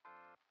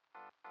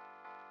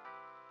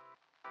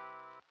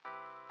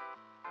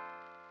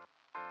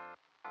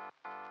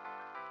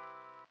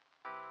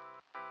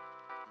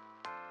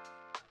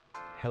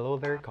Hello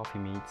there,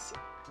 coffee mates.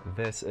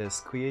 This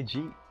is Kuya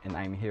Jie, and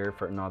I'm here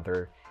for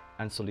another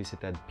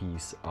unsolicited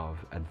piece of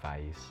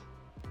advice.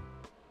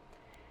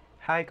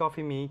 Hi,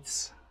 coffee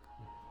mates.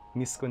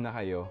 Miss ko na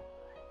kayo.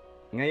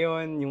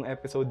 Ngayon, yung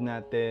episode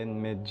natin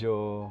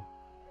medyo,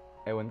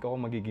 ewan ko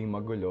kung magiging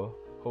magulo.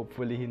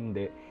 Hopefully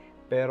hindi.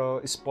 Pero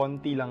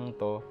sponty lang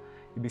to.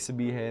 Ibig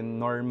sabihin,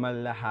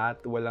 normal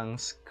lahat, walang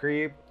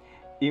script,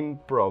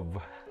 improv,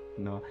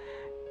 no?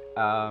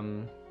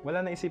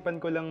 Wala,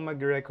 naisipan ko lang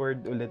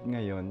mag-record ulit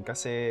ngayon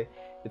kasi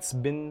it's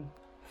been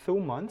 2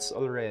 months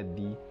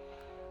already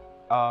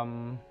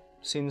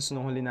since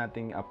nung huli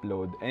nating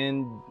upload.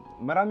 And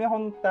marami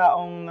akong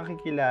taong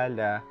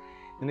nakikilala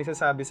na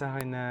nagsasabi sa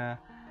akin na,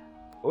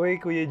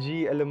 "Uy, Kuya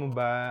G, alam mo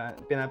ba,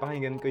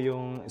 pinapakinggan ko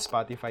yung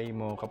Spotify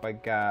mo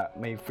kapag ka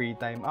may free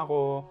time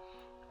ako,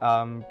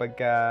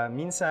 pagka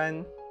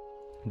minsan,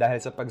 dahil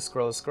sa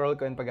pag-scroll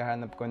ko and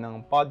paghahanap ko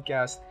ng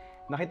podcast,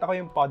 nakita ko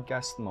yung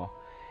podcast mo."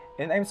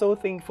 And I'm so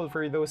thankful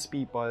for those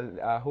people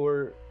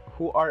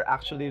who are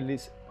actually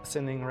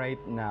listening right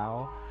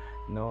now,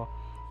 no?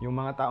 Yung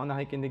mga taong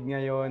nakikinig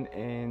ngayon,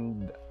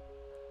 and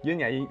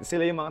yun nga,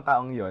 sila yung mga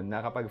taong yun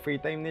na kapag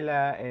free time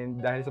nila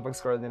and dahil sa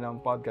pag-scroll nila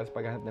ng podcast,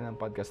 paghanap nila ng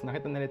podcast,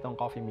 nakita nila itong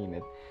Coffee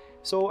Minute.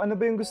 So, ano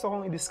ba yung gusto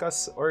kong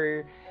i-discuss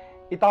or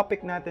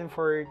i-topic natin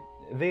for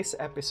this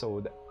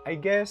episode? I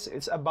guess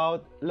it's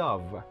about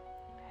love.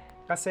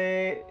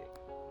 Kasi,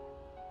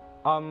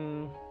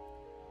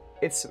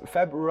 it's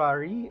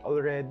February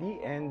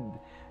already, and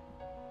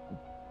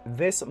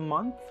this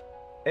month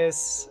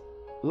is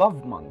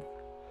Love Month.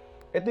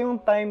 Ito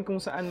yung time kung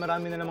saan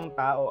marami na namang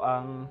tao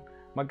ang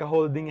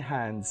magka-holding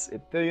hands.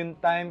 Ito yung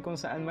time kung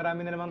saan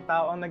marami na namang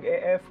tao ang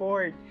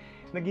nag-e-effort.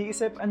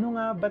 Nag-iisip, ano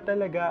nga ba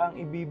talaga ang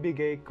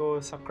ibibigay ko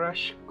sa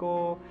crush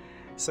ko,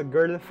 sa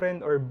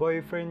girlfriend or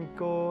boyfriend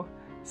ko,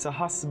 sa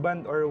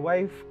husband or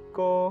wife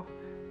ko,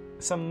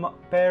 sa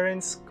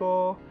parents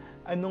ko,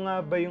 ano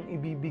nga ba yung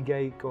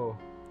ibibigay ko?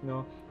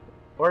 No?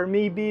 Or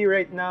maybe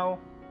right now,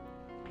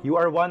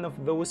 you are one of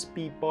those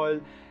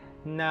people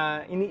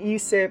na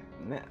iniisip,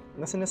 na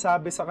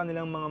sinasabi sa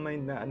kanilang mga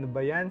mind na ano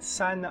ba yan?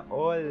 Sana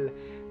all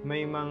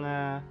may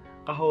mga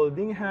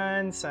ka-holding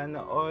hands,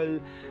 sana all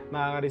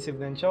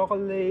makaka-receive ng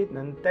chocolate,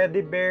 ng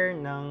teddy bear,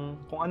 ng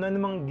kung ano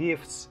namang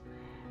gifts.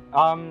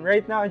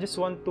 Right now, I just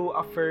want to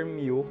affirm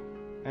you,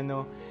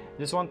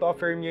 just want to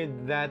affirm you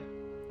that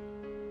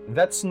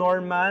that's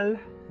normal,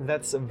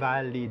 that's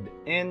valid,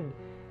 and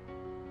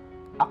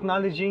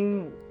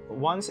acknowledging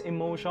one's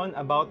emotion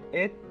about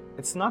it,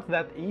 it's not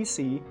that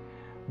easy.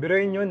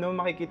 Biruin nyo, no?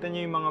 Makikita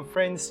nyo yung mga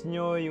friends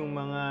nyo, yung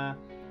mga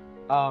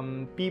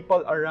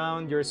people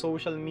around your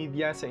social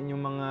media, sa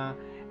inyong mga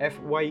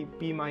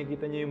FYP,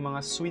 makikita nyo yung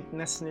mga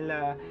sweetness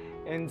nila.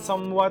 And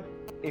somewhat,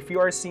 if you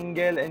are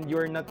single and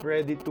you're not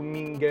ready to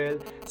mingle,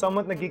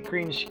 somewhat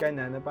nag-cringe ka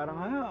na parang,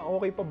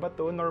 okay pa ba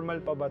to? Normal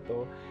pa ba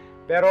to?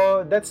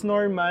 Pero that's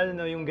normal,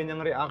 no? Yung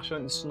ganyang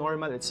reaction is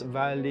normal, it's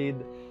valid.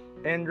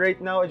 And right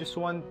now, I just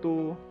want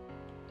to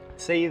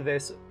say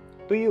this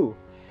to you,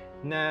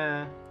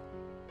 na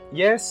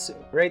yes,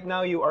 right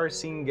now you are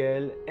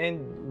single and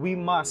we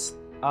must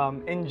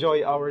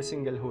enjoy our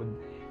singlehood.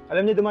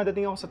 Alam niyo,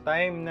 dumating nga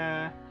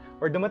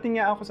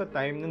ako sa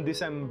time ng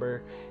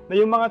December na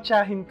yung mga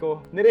tsahin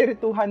ko,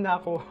 nirerituhan na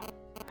ako.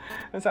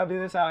 Ang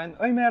sabi nila sa akin,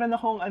 "Oy, meron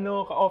akong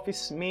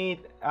ka-office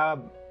mate,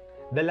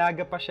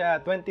 dalaga pa siya,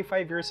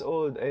 25 years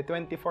old,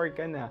 24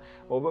 ka na.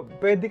 O,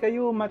 pwede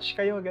kayo, match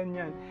kayo,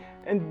 ganyan."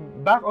 And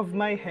back of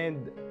my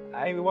head,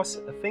 I was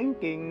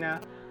thinking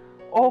na,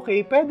 okay,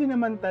 pwede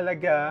naman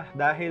talaga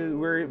dahil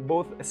we're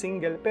both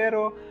single,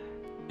 pero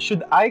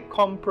should I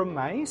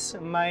compromise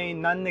my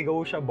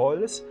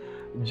non-negotiables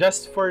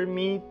just for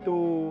me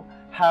to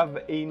have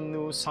a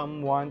new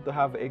someone, to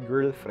have a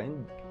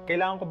girlfriend?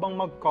 Kailangan ko bang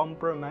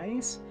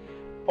mag-compromise?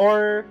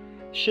 Or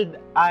should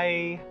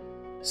I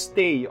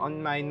stay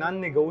on my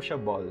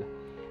non-negotiable?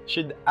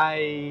 Should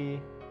I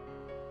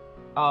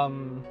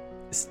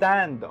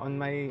stand on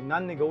my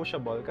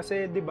non-negotiable?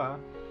 Kasi 'di ba,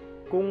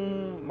 kung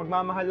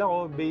magmamahal ako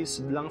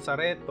based lang sa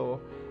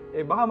reto,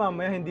 baka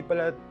mamaya hindi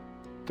pala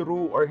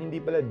true or hindi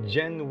pala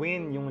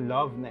genuine yung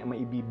love na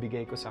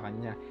maibibigay ko sa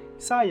kanya.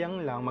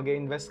 Sayang lang,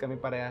 mag-i-invest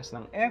kami parehas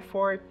ng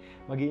effort,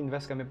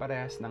 mag-i-invest kami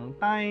parehas ng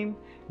time,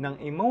 ng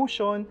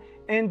emotion,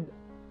 and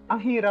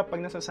ang hirap pag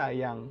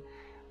nasasayang.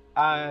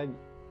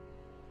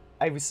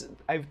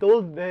 I've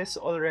told this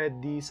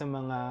already sa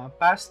mga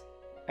past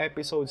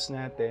episodes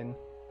natin,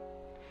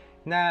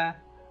 na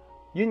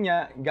yun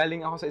nga,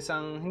 galing ako sa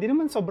isang, hindi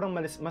naman sobrang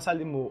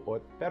masalimuot,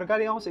 pero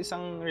galing ako sa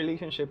isang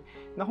relationship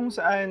na kung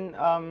saan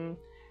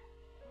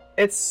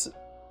it's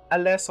a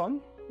lesson.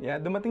 Yeah,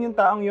 dumating yung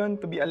taong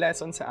yun to be a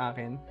lesson sa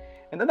akin.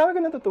 And ang dami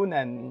ko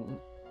natutunan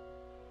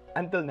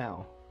until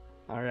now.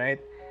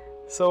 Alright?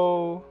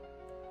 So,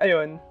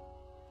 ayun,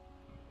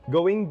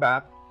 going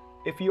back,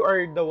 if you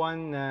are the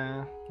one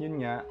na,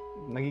 yun nga,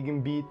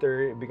 nagiging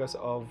bitter because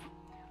of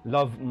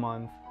Love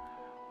Month,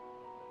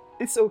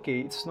 it's okay,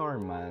 it's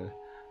normal.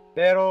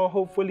 Pero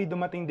hopefully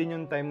dumating din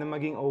yung time na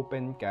maging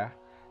open ka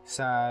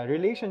sa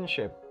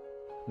relationship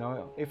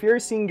No? If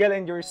you're single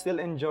and you're still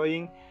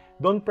enjoying,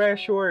 don't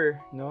pressure,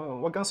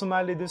 no? Huwag kang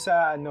sumali dun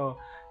sa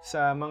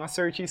sa mga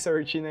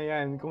searchy na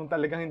yan kung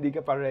talagang hindi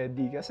ka pa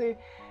ready, kasi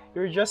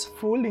you're just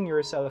fooling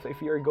yourself if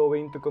you're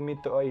going to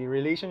commit to a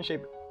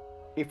relationship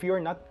if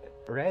you're not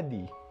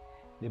ready,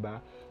 'di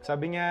ba?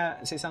 Sabi nga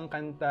sa isang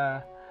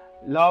kanta,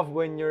 love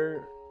when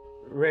you're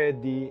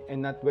ready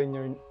and not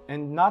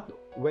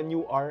when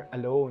you are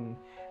alone,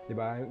 'di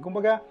ba?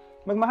 Kumbaga,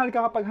 magmahal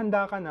ka kapag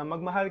handa ka na,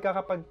 magmahal ka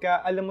kapag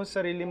alam mo sa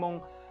sarili mong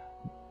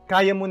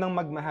kaya mo nang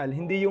magmahal,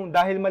 hindi yung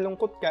dahil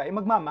malungkot ka,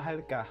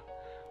 magmamahal ka.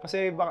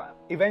 Kasi baka,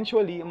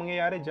 eventually, ang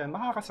mangyayari dyan,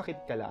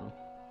 makakasakit ka lang.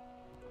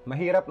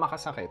 Mahirap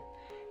makasakit.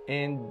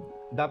 And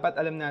dapat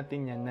alam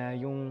natin yan na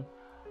yung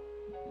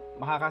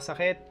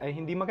makakasakit ay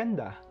hindi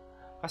maganda.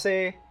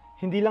 Kasi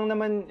hindi lang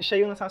naman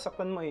siya yung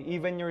nasasaktan mo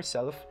even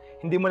yourself,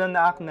 hindi mo lang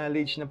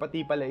na-acknowledge na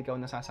pati pala ikaw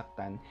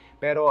nasasaktan.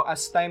 Pero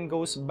as time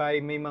goes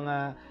by, may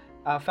mga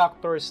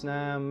factors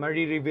na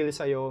marireveal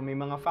sa'yo, may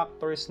mga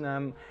factors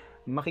na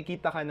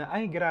makikita ka na,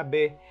 ay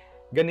grabe,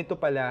 ganito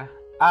pala,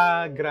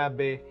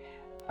 grabe,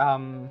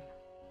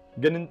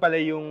 ganun pala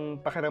yung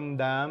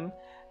pakiramdam,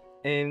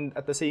 and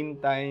at the same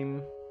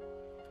time,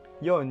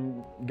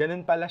 yon,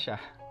 ganun pala siya.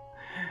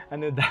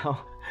 Ano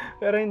daw?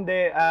 Pero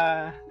hindi,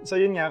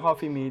 so yun nga,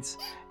 coffee mates,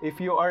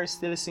 if you are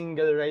still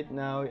single right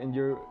now and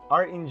you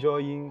are enjoy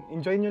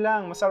nyo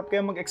lang, masarap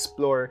kayo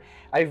mag-explore.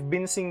 I've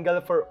been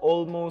single for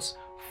almost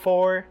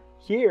 4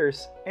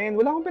 years, and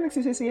wala akong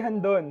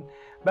pinagsisisihan doon.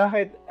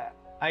 Bakit?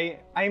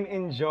 I'm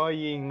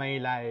enjoying my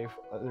life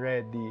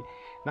already.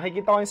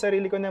 Nakikita ko yung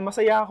sarili ko na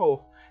masaya ako,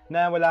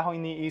 na wala akong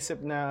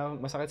iniisip na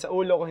masakit sa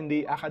ulo ko,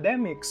 hindi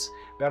academics.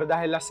 Pero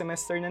dahil last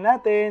semester na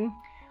natin,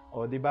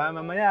 di ba,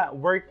 mamaya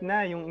work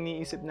na yung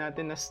iniisip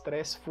natin na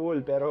stressful,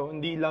 pero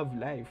hindi love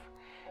life.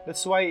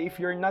 That's why if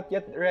you're not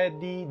yet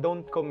ready,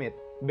 don't commit.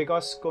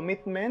 Because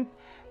commitment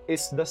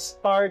is the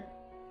start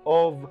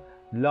of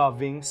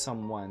loving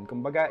someone.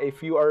 Kumbaga,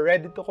 if you are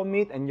ready to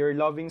commit and you're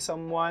loving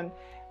someone,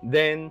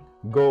 then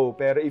go.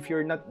 Pero if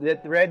you're not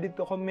yet ready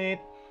to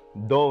commit,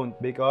 don't,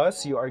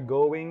 because you are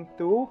going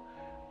to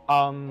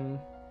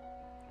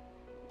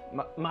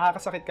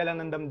makakasakit ka lang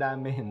ng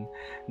damdamin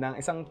ng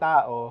isang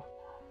tao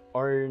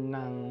or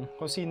ng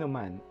kung sino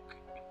man.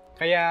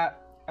 Kaya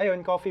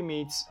ayun, coffee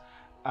mates,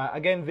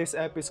 again, this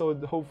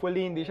episode,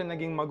 hopefully hindi siya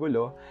naging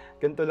magulo.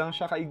 Ganito lang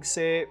siya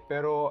kaigsi,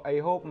 pero I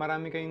hope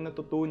marami kayong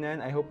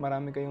natutunan, I hope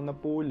marami kayong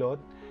napulot.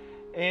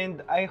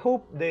 And I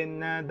hope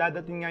din na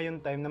dadating nga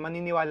yung time na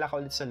maniniwala ka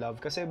ulit sa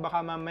love. Kasi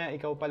baka mamaya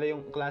ikaw pala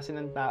yung klase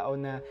ng tao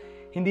na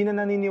hindi na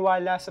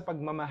naniniwala sa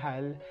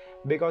pagmamahal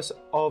because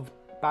of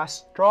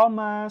past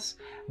traumas,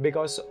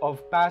 because of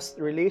past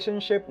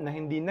relationship na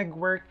hindi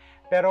nag-work.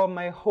 Pero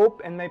my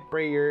hope and my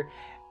prayer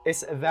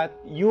is that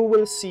you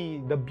will see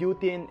the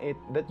beauty in it,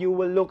 that you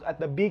will look at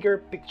the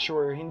bigger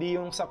picture, hindi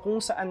yung sa kung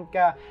saan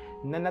ka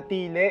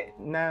nanatili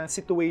na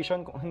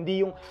situation,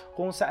 hindi yung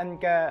kung saan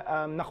ka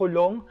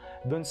nakulong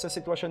dun sa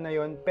sitwasyon na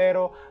yon,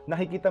 pero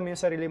nakikita mo yung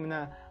sarili mo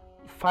na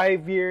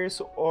 5 years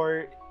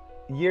or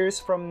years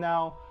from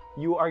now,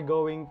 you are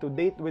going to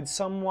date with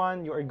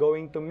someone, you are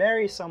going to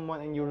marry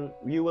someone, and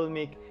you will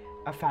make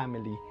a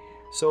family.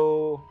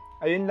 So,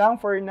 ayun lang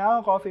for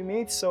now, coffee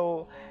mates.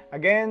 So,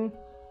 again,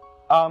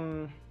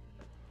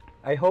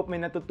 I hope may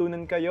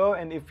natutunan kayo,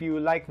 and if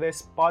you like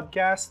this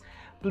podcast,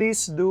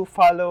 please do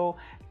follow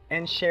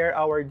and share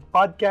our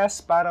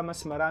podcast para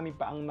mas marami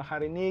pa ang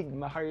makarinig,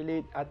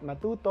 makarelate at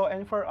matuto,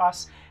 and for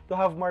us to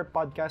have more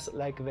podcasts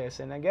like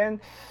this. And again,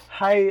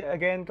 hi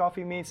again,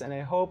 coffee mates, and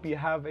I hope you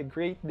have a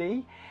great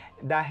day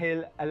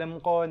dahil alam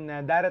ko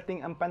na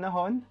darating ang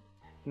panahon,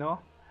 no,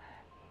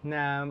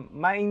 na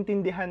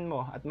maintindihan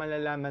mo at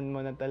malalaman mo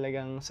na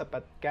talagang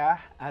sapat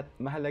ka at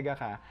mahalaga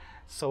ka.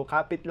 So,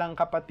 kapit lang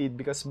kapatid,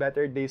 because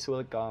better days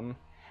will come.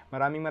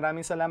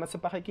 Maraming salamat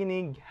sa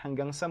pakikinig.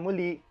 Hanggang sa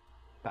muli.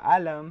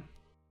 Paalam!